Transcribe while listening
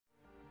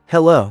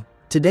Hello,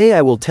 today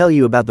I will tell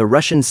you about the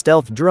Russian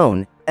stealth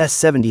drone,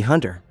 S-70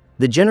 Hunter.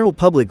 The general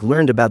public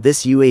learned about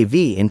this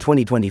UAV in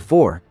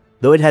 2024,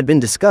 though it had been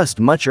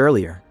discussed much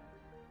earlier.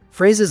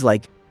 Phrases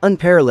like,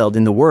 unparalleled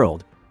in the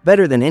world,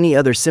 better than any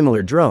other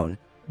similar drone,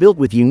 built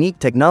with unique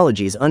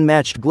technologies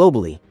unmatched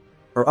globally,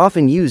 are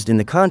often used in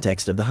the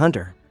context of the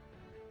Hunter.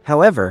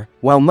 However,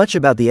 while much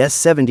about the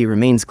S-70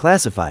 remains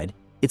classified,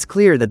 it's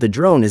clear that the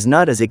drone is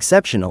not as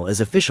exceptional as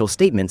official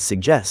statements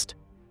suggest.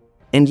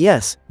 And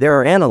yes, there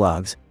are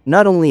analogs,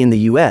 not only in the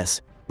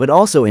US, but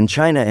also in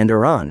China and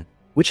Iran,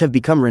 which have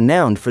become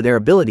renowned for their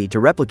ability to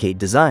replicate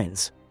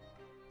designs.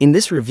 In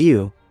this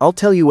review, I'll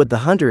tell you what the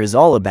Hunter is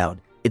all about,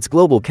 its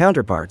global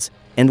counterparts,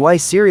 and why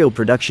serial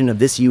production of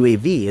this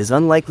UAV is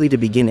unlikely to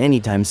begin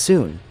anytime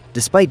soon,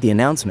 despite the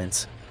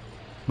announcements.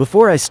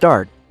 Before I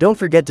start, don't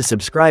forget to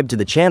subscribe to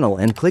the channel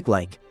and click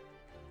like.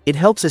 It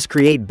helps us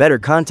create better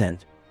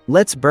content.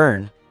 Let's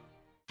burn.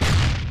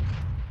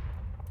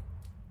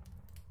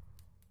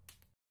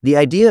 The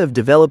idea of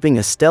developing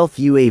a stealth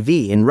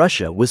UAV in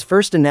Russia was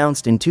first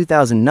announced in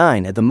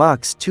 2009 at the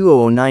MAKS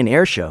 2009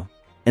 airshow,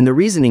 and the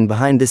reasoning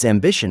behind this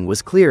ambition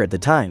was clear at the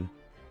time.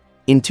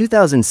 In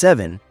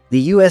 2007, the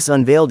US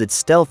unveiled its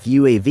stealth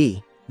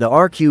UAV, the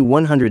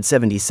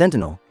RQ-170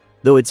 Sentinel,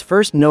 though its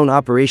first known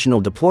operational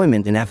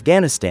deployment in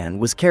Afghanistan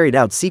was carried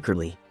out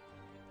secretly.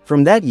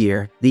 From that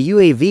year, the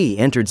UAV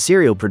entered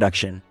serial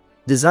production.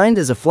 Designed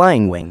as a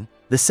flying wing,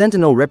 the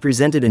Sentinel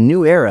represented a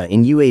new era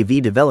in UAV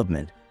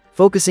development,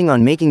 focusing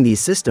on making these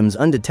systems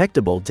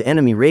undetectable to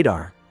enemy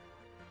radar.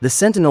 The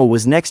Sentinel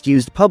was next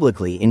used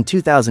publicly in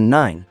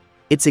 2009.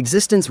 Its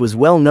existence was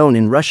well known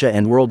in Russia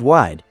and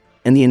worldwide,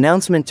 and the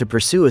announcement to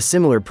pursue a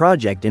similar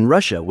project in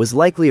Russia was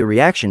likely a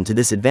reaction to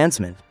this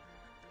advancement.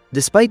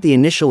 Despite the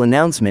initial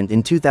announcement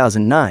in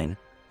 2009,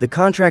 the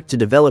contract to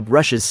develop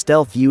Russia's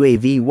stealth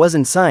UAV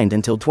wasn't signed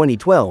until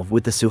 2012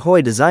 with the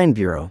Sukhoi Design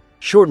Bureau,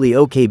 shortly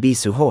Okhotnik-B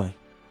Sukhoi.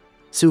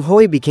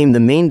 Sukhoi became the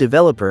main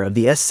developer of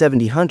the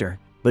S-70 Hunter,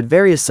 but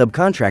various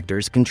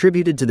subcontractors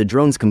contributed to the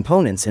drone's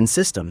components and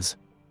systems.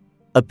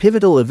 A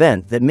pivotal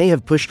event that may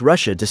have pushed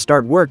Russia to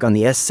start work on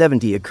the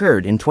S-70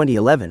 occurred in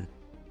 2011.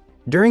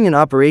 During an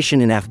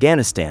operation in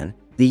Afghanistan,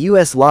 the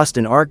US lost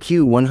an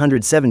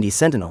RQ-170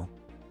 Sentinel.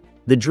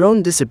 The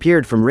drone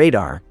disappeared from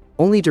radar,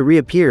 only to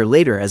reappear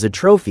later as a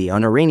trophy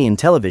on Iranian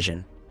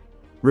television.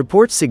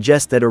 Reports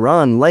suggest that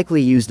Iran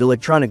likely used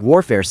electronic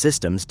warfare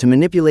systems to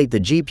manipulate the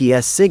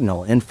GPS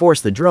signal and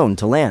force the drone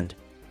to land.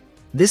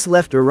 This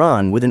left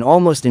Iran with an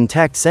almost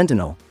intact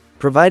Sentinel,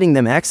 providing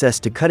them access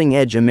to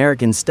cutting-edge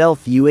American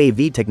stealth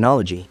UAV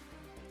technology.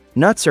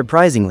 Not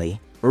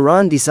surprisingly,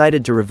 Iran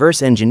decided to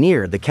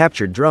reverse-engineer the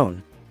captured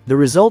drone. The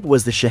result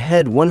was the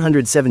Shahed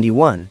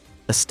 171,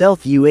 a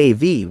stealth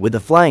UAV with a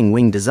flying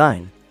wing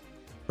design.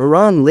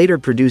 Iran later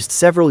produced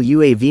several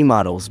UAV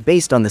models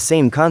based on the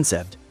same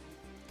concept.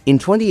 In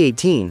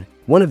 2018,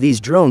 one of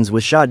these drones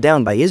was shot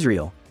down by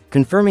Israel,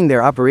 confirming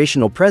their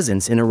operational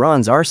presence in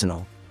Iran's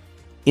arsenal.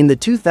 In the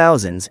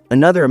 2000s,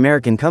 another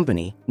American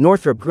company,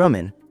 Northrop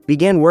Grumman,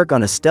 began work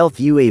on a stealth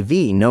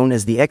UAV known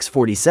as the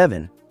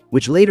X-47,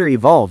 which later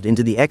evolved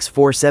into the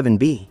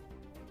X-47B.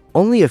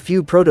 Only a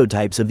few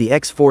prototypes of the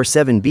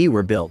X-47B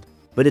were built,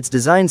 but its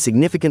design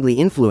significantly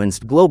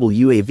influenced global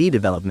UAV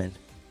development.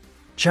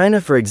 China,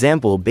 for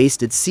example,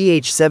 based its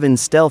CH-7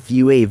 stealth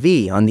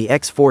UAV on the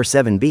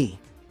X-47B.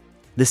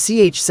 The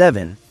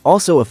CH-7,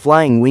 also a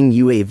flying wing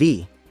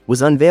UAV,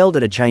 was unveiled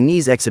at a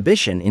Chinese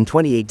exhibition in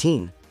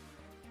 2018.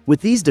 With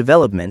these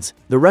developments,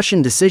 the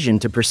Russian decision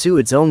to pursue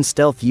its own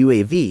stealth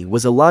UAV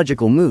was a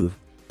logical move,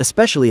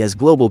 especially as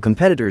global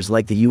competitors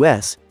like the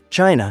US,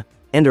 China,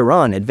 and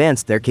Iran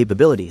advanced their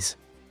capabilities.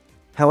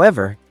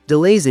 However,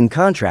 delays in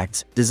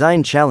contracts,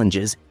 design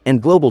challenges,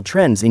 and global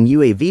trends in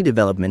UAV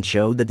development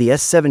show that the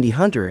S-70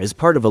 Hunter is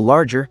part of a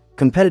larger,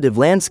 competitive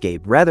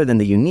landscape rather than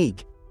the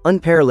unique,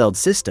 unparalleled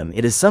system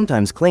it is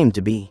sometimes claimed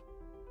to be.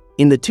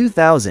 In the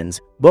 2000s,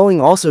 Boeing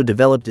also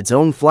developed its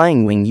own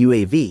flying wing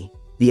UAV,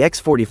 the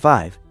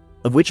X-45,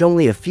 of which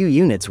only a few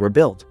units were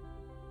built.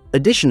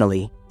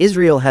 Additionally,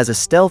 Israel has a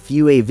stealth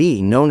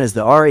UAV known as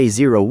the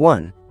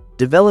RA-01,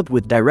 developed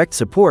with direct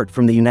support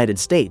from the United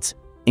States,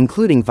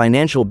 including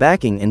financial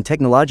backing and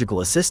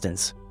technological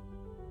assistance.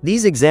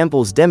 These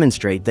examples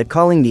demonstrate that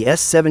calling the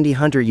S-70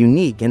 Hunter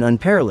unique and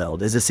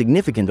unparalleled is a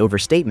significant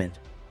overstatement.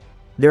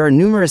 There are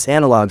numerous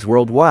analogs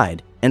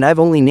worldwide, and I've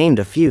only named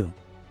a few.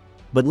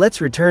 But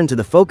let's return to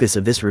the focus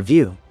of this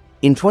review.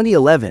 In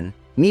 2011,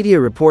 media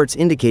reports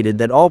indicated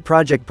that all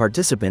project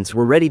participants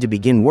were ready to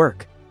begin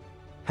work.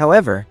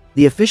 However,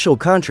 the official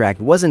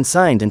contract wasn't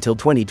signed until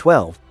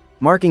 2012,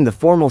 marking the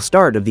formal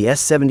start of the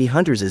S-70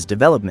 Hunter's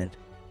development.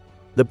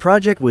 The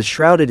project was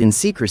shrouded in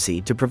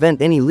secrecy to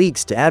prevent any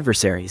leaks to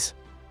adversaries.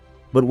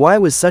 But why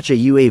was such a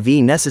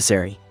UAV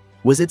necessary?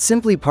 Was it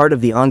simply part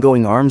of the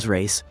ongoing arms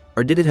race,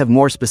 or did it have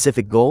more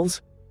specific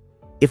goals?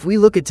 If we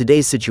look at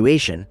today's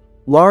situation,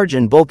 large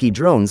and bulky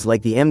drones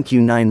like the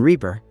MQ-9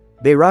 Reaper,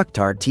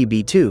 Bayraktar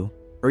TB2,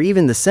 or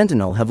even the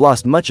Sentinel have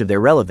lost much of their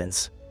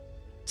relevance.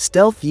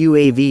 Stealth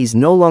UAVs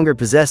no longer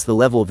possess the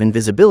level of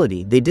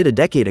invisibility they did a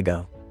decade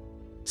ago.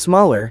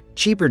 Smaller,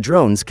 cheaper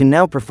drones can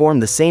now perform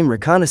the same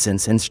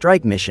reconnaissance and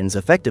strike missions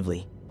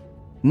effectively.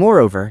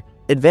 Moreover,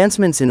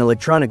 advancements in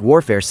electronic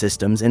warfare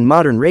systems and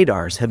modern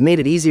radars have made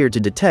it easier to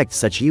detect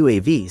such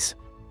UAVs.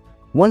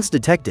 Once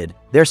detected,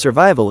 their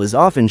survival is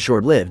often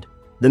short-lived.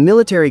 The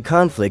military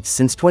conflicts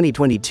since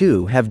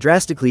 2022 have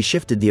drastically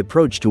shifted the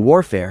approach to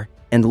warfare,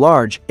 and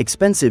large,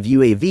 expensive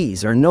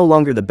UAVs are no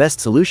longer the best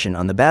solution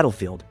on the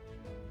battlefield.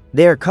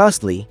 They are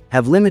costly,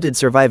 have limited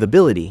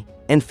survivability,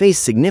 and face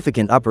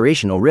significant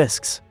operational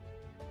risks.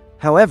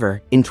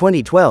 However, in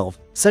 2012,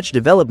 such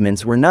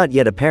developments were not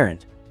yet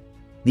apparent.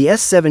 The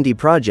S-70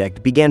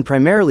 project began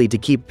primarily to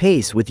keep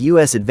pace with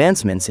US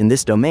advancements in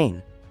this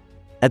domain.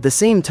 At the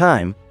same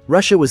time,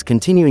 Russia was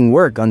continuing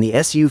work on the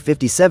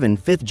Su-57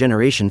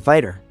 fifth-generation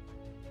fighter.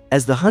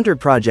 As the Hunter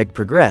project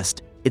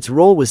progressed, its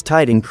role was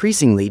tied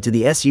increasingly to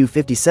the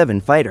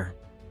Su-57 fighter.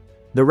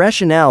 The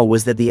rationale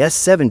was that the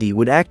S-70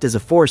 would act as a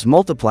force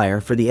multiplier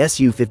for the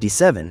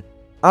Su-57,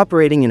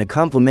 operating in a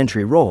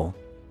complementary role.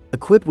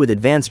 Equipped with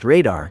advanced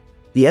radar,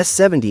 the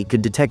S-70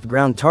 could detect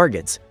ground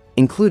targets,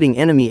 including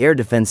enemy air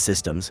defense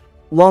systems,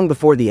 long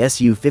before the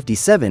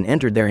Su-57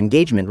 entered their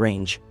engagement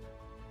range.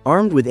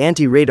 Armed with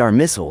anti-radar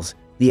missiles,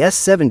 the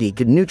S-70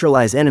 could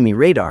neutralize enemy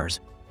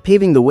radars,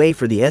 paving the way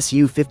for the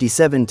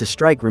Su-57 to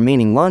strike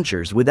remaining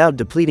launchers without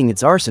depleting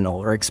its arsenal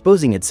or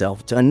exposing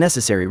itself to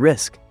unnecessary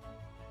risk.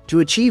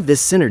 To achieve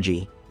this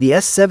synergy, the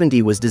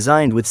S-70 was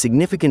designed with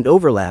significant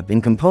overlap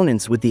in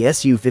components with the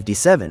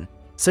Su-57,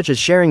 such as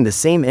sharing the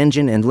same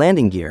engine and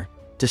landing gear,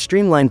 to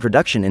streamline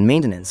production and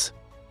maintenance.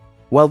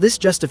 While this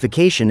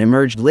justification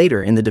emerged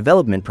later in the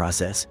development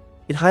process,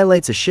 it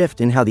highlights a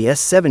shift in how the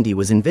S-70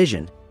 was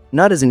envisioned,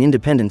 not as an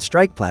independent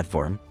strike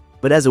platform,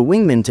 but as a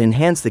wingman to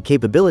enhance the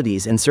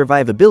capabilities and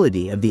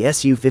survivability of the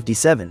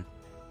Su-57.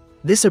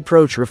 This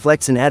approach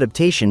reflects an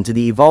adaptation to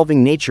the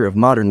evolving nature of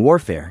modern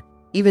warfare,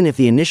 even if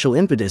the initial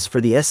impetus for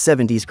the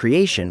S-70's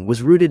creation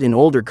was rooted in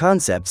older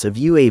concepts of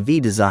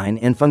UAV design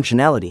and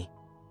functionality.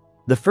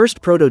 The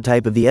first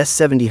prototype of the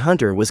S-70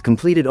 Hunter was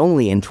completed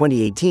only in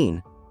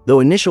 2018, though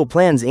initial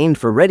plans aimed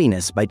for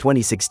readiness by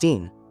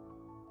 2016.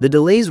 The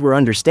delays were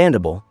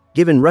understandable,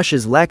 given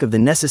Russia's lack of the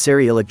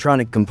necessary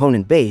electronic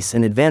component base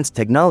and advanced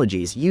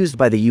technologies used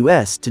by the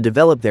US to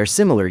develop their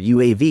similar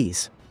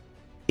UAVs.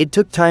 It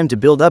took time to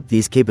build up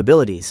these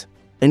capabilities.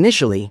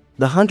 Initially,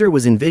 the Hunter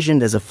was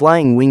envisioned as a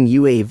flying wing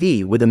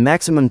UAV with a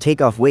maximum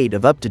takeoff weight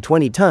of up to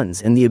 20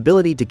 tons and the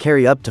ability to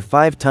carry up to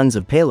 5 tons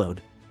of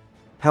payload.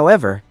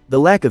 However, the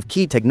lack of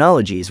key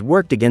technologies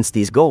worked against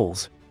these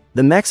goals.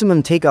 The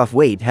maximum takeoff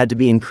weight had to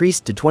be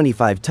increased to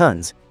 25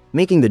 tons,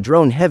 making the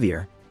drone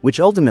heavier, which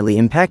ultimately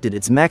impacted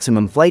its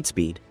maximum flight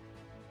speed.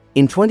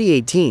 In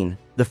 2018,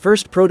 the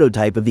first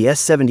prototype of the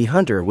S-70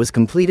 Hunter was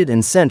completed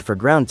and sent for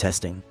ground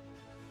testing.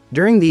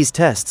 During these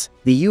tests,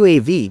 the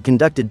UAV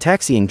conducted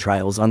taxiing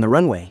trials on the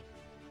runway.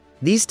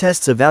 These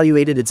tests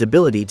evaluated its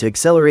ability to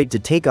accelerate to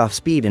takeoff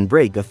speed and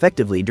brake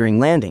effectively during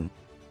landing,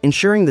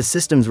 ensuring the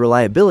system's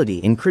reliability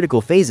in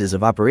critical phases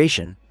of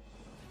operation.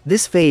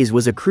 This phase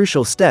was a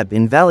crucial step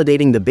in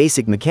validating the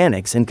basic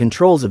mechanics and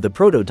controls of the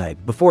prototype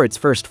before its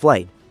first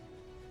flight.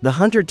 The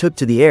Hunter took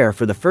to the air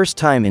for the first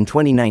time in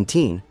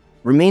 2019,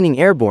 remaining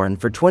airborne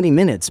for 20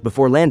 minutes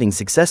before landing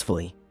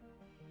successfully.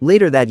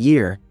 Later that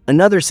year,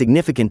 another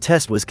significant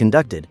test was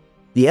conducted.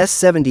 The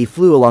S-70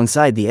 flew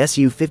alongside the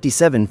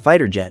Su-57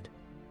 fighter jet.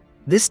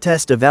 This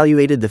test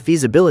evaluated the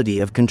feasibility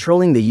of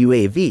controlling the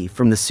UAV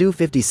from the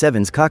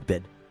Su-57's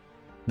cockpit.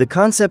 The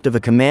concept of a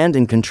command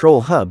and control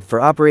hub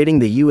for operating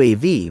the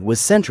UAV was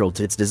central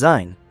to its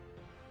design.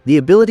 The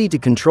ability to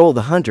control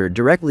the Hunter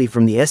directly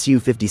from the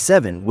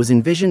Su-57 was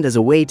envisioned as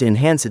a way to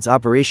enhance its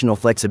operational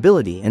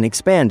flexibility and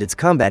expand its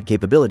combat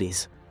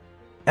capabilities.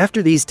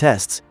 After these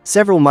tests,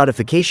 several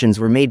modifications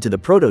were made to the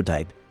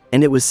prototype,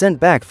 and it was sent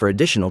back for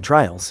additional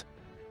trials.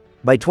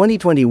 By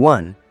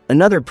 2021,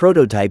 another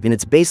prototype in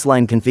its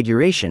baseline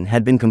configuration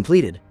had been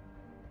completed.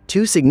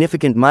 Two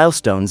significant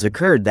milestones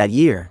occurred that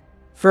year.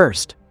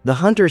 First, the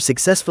Hunter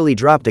successfully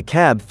dropped a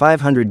CAB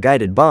 500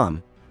 guided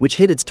bomb, which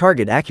hit its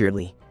target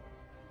accurately.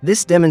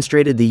 This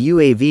demonstrated the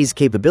UAV's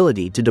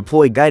capability to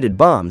deploy guided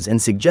bombs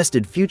and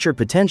suggested future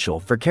potential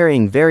for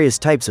carrying various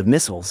types of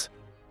missiles.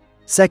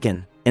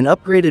 Second, an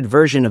upgraded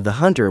version of the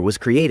Hunter was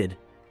created.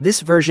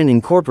 This version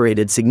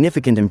incorporated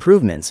significant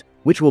improvements,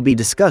 which will be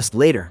discussed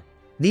later.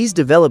 These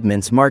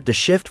developments marked a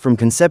shift from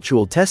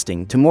conceptual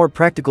testing to more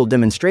practical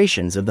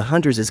demonstrations of the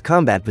Hunter's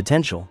combat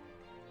potential.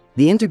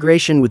 The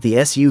integration with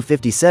the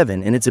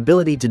Su-57 and its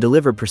ability to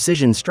deliver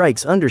precision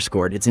strikes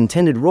underscored its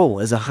intended role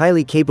as a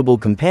highly capable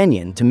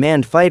companion to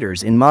manned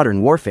fighters in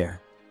modern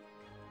warfare.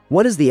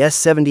 What is the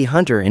S-70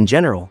 Hunter in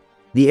general?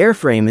 The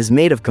airframe is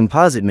made of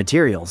composite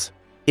materials.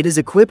 It is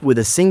equipped with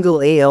a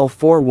single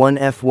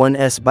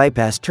AL-41F1S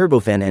bypass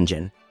turbofan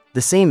engine,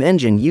 the same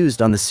engine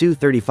used on the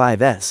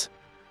Su-35S.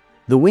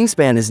 The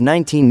wingspan is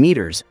 19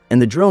 meters, and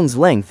the drone's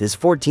length is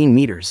 14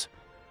 meters.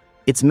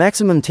 Its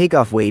maximum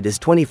takeoff weight is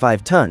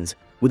 25 tons,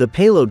 with a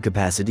payload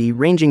capacity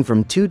ranging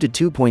from 2 to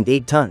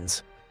 2.8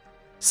 tons.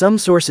 Some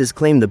sources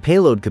claim the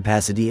payload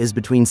capacity is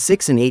between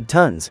 6 and 8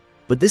 tons,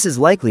 but this is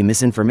likely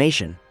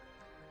misinformation.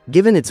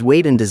 Given its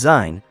weight and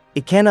design,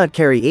 it cannot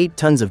carry 8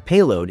 tons of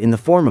payload in the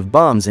form of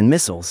bombs and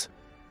missiles.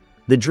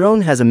 The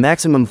drone has a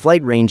maximum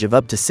flight range of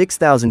up to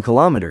 6,000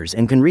 kilometers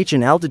and can reach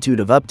an altitude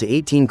of up to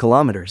 18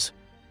 kilometers.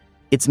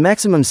 Its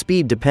maximum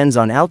speed depends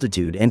on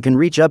altitude and can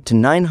reach up to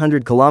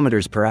 900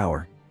 kilometers per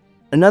hour.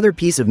 Another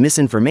piece of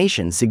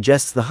misinformation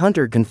suggests the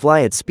Hunter can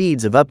fly at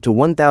speeds of up to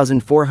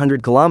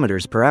 1,400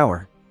 kilometers per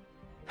hour.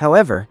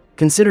 However,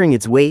 considering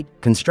its weight,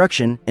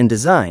 construction, and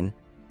design,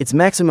 its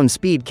maximum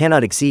speed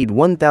cannot exceed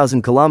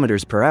 1,000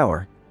 kilometers per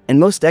hour, and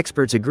most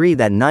experts agree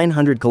that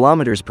 900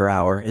 kilometers per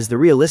hour is the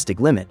realistic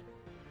limit.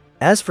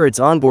 As for its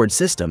onboard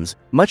systems,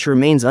 much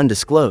remains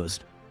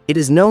undisclosed. It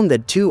is known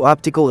that 2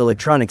 optical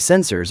electronic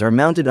sensors are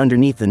mounted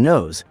underneath the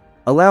nose,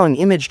 allowing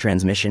image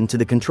transmission to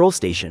the control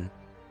station.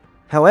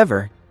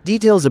 However,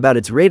 details about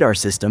its radar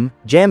system,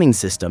 jamming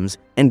systems,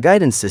 and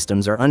guidance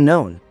systems are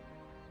unknown.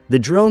 The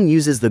drone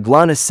uses the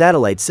GLONASS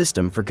satellite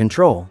system for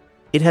control.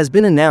 It has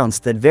been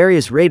announced that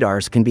various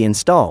radars can be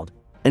installed,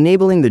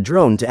 enabling the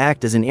drone to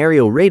act as an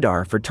aerial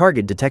radar for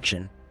target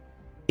detection.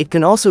 It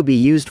can also be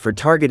used for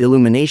target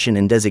illumination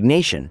and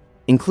designation,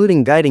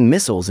 including guiding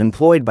missiles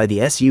employed by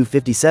the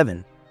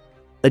Su-57.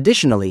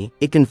 Additionally,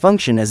 it can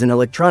function as an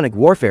electronic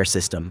warfare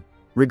system.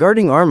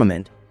 Regarding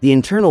armament, the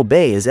internal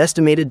bay is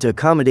estimated to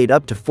accommodate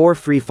up to 4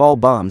 free-fall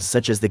bombs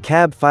such as the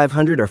CAB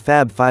 500 or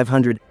FAB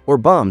 500, or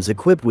bombs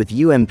equipped with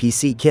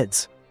UMPC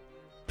kits.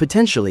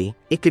 Potentially,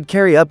 it could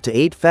carry up to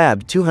 8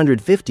 FAB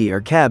 250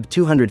 or CAB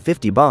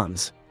 250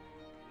 bombs.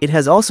 It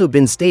has also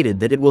been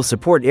stated that it will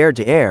support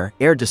air-to-air,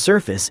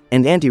 air-to-surface,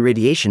 and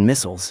anti-radiation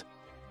missiles.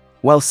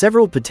 While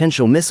several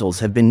potential missiles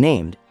have been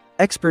named,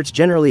 experts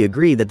generally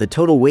agree that the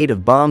total weight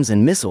of bombs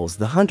and missiles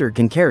the Hunter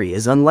can carry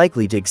is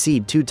unlikely to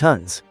exceed 2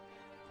 tons.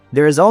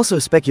 There is also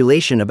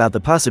speculation about the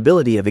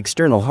possibility of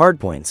external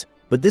hardpoints,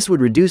 but this would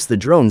reduce the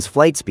drone's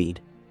flight speed.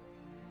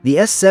 The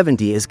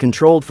S-70 is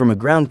controlled from a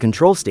ground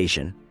control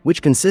station,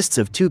 which consists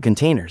of 2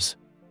 containers.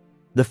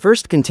 The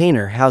first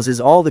container houses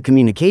all the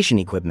communication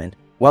equipment,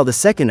 while the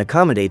second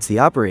accommodates the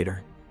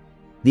operator.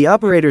 The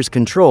operator's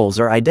controls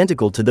are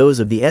identical to those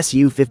of the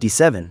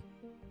Su-57.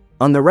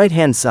 On the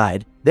right-hand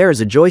side, there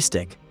is a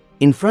joystick.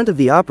 In front of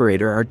the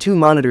operator are 2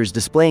 monitors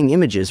displaying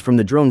images from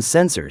the drone's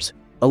sensors,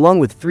 along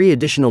with 3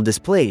 additional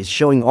displays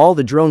showing all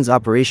the drone's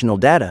operational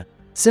data,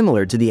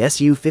 similar to the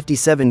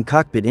Su-57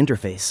 cockpit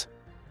interface.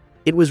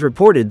 It was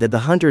reported that the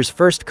Hunter's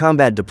first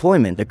combat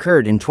deployment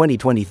occurred in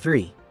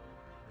 2023.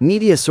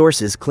 Media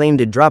sources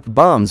claimed it dropped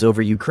bombs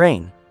over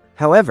Ukraine.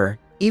 However,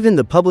 even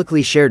the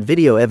publicly shared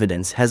video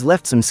evidence has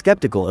left some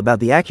skeptical about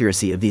the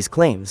accuracy of these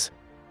claims.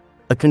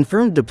 A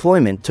confirmed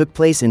deployment took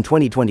place in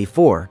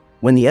 2024,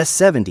 when the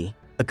S-70,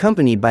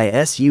 accompanied by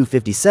a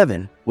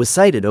Su-57, was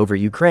sighted over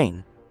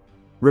Ukraine.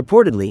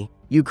 Reportedly,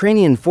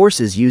 Ukrainian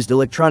forces used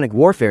electronic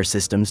warfare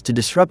systems to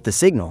disrupt the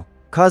signal,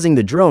 causing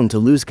the drone to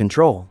lose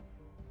control.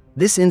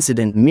 This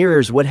incident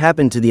mirrors what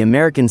happened to the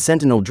American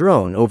Sentinel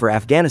drone over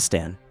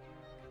Afghanistan.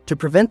 To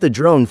prevent the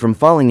drone from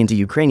falling into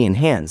Ukrainian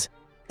hands,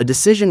 a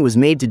decision was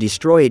made to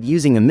destroy it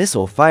using a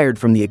missile fired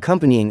from the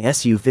accompanying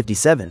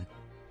Su-57.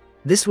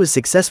 This was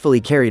successfully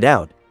carried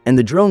out, and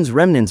the drone's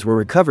remnants were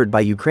recovered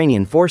by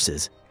Ukrainian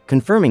forces,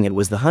 confirming it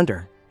was the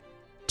Hunter.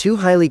 2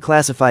 highly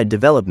classified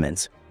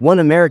developments, one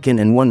American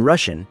and one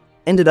Russian,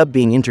 ended up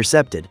being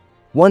intercepted,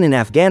 one in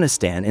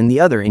Afghanistan and the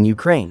other in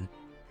Ukraine.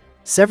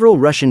 Several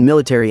Russian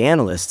military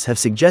analysts have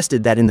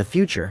suggested that in the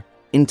future,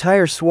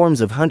 entire swarms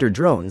of Hunter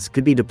drones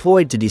could be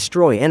deployed to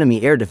destroy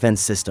enemy air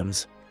defense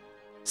systems.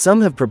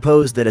 Some have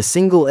proposed that a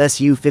single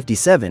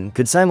Su-57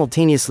 could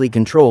simultaneously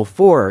control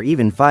 4 or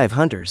even 5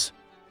 Hunters.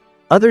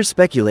 Others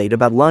speculate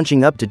about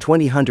launching up to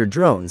 20 Hunter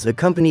drones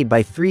accompanied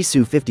by 3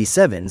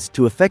 Su-57s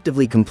to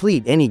effectively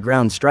complete any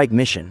ground strike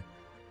mission.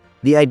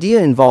 The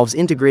idea involves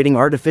integrating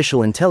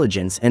artificial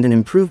intelligence and an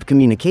improved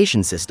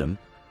communication system,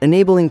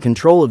 enabling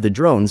control of the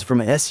drones from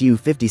a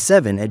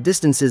Su-57 at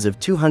distances of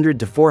 200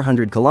 to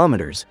 400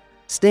 kilometers,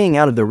 staying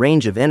out of the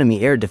range of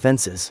enemy air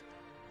defenses.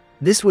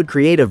 This would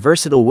create a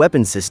versatile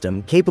weapon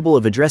system capable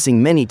of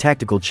addressing many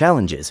tactical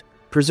challenges,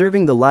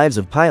 preserving the lives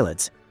of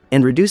pilots,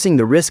 and reducing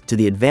the risk to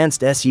the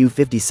advanced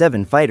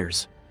Su-57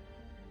 fighters.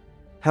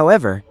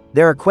 However,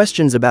 there are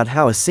questions about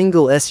how a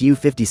single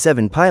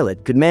Su-57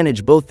 pilot could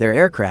manage both their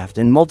aircraft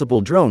and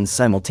multiple drones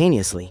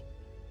simultaneously.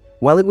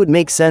 While it would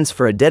make sense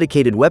for a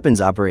dedicated weapons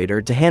operator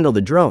to handle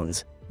the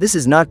drones, this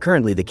is not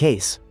currently the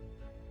case.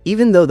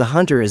 Even though the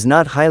Hunter is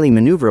not highly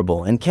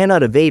maneuverable and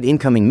cannot evade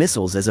incoming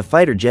missiles as a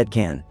fighter jet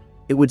can,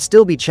 it would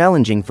still be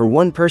challenging for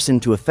one person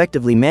to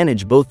effectively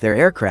manage both their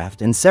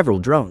aircraft and several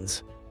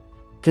drones.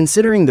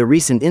 Considering the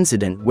recent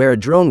incident where a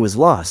drone was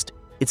lost,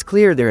 it's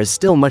clear there is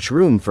still much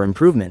room for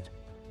improvement.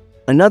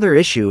 Another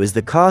issue is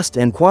the cost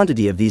and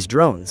quantity of these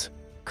drones.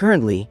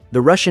 Currently,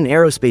 the Russian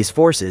aerospace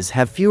forces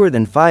have fewer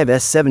than 5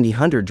 S-70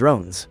 Hunter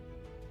drones.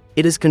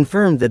 It is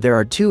confirmed that there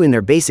are 2 in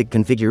their basic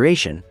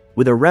configuration,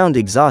 with a round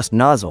exhaust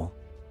nozzle.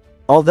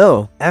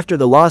 Although, after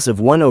the loss of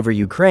one over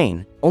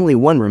Ukraine, only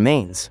one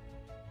remains.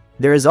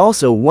 There is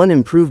also one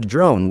improved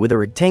drone with a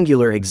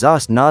rectangular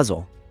exhaust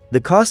nozzle. The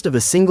cost of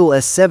a single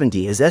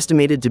S-70 is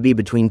estimated to be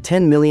between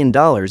 $10 million and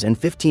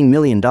 $15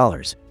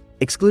 million,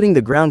 excluding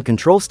the ground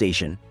control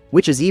station,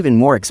 which is even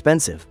more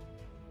expensive.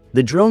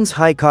 The drone's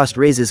high cost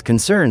raises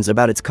concerns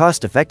about its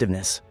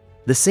cost-effectiveness.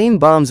 The same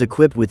bombs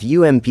equipped with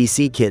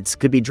UMPC kits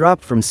could be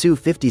dropped from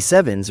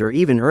Su-57s or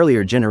even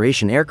earlier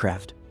generation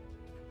aircraft.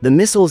 The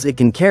missiles it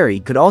can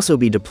carry could also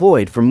be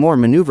deployed from more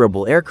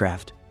maneuverable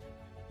aircraft.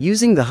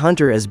 Using the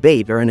Hunter as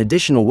bait or an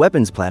additional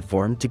weapons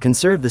platform to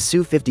conserve the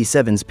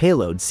Su-57's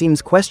payload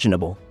seems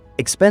questionable,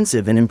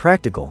 expensive and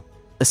impractical,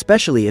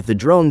 especially if the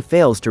drone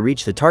fails to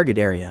reach the target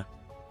area.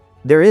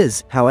 There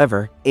is,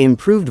 however, an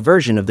improved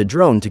version of the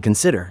drone to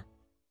consider.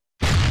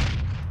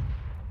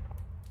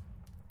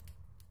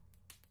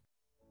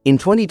 In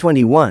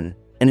 2021,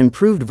 an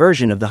improved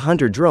version of the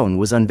Hunter drone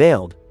was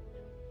unveiled.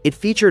 It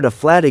featured a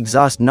flat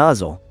exhaust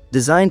nozzle,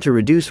 designed to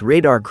reduce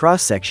radar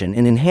cross-section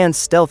and enhance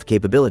stealth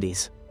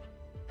capabilities.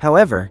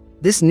 However,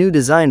 this new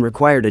design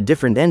required a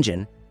different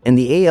engine, and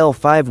the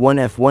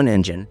AL-51F1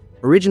 engine,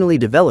 originally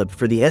developed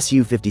for the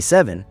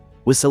Su-57,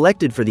 was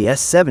selected for the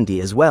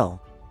S-70 as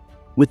well.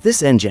 With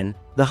this engine,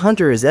 the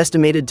Hunter is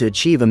estimated to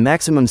achieve a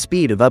maximum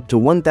speed of up to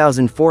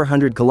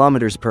 1,400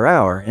 km per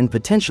hour and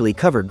potentially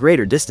cover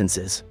greater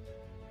distances.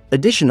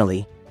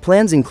 Additionally,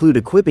 plans include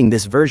equipping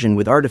this version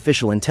with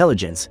artificial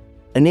intelligence,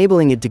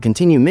 enabling it to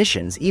continue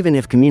missions even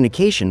if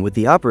communication with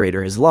the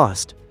operator is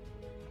lost.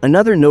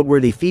 Another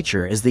noteworthy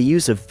feature is the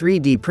use of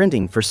 3D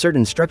printing for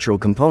certain structural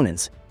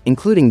components,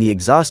 including the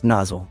exhaust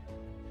nozzle.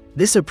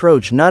 This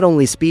approach not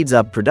only speeds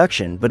up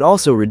production but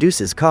also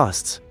reduces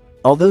costs.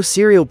 Although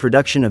serial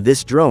production of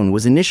this drone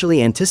was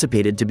initially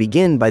anticipated to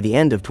begin by the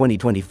end of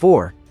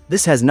 2024,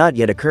 this has not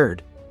yet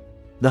occurred.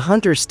 The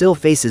Hunter still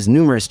faces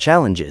numerous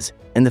challenges,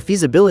 and the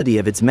feasibility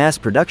of its mass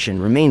production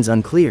remains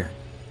unclear.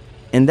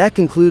 And that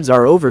concludes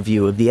our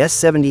overview of the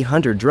S-70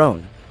 Hunter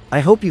drone. I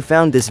hope you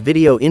found this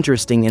video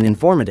interesting and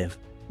informative.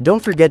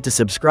 Don't forget to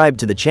subscribe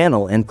to the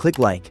channel and click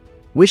like.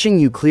 Wishing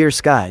you clear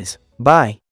skies. Bye.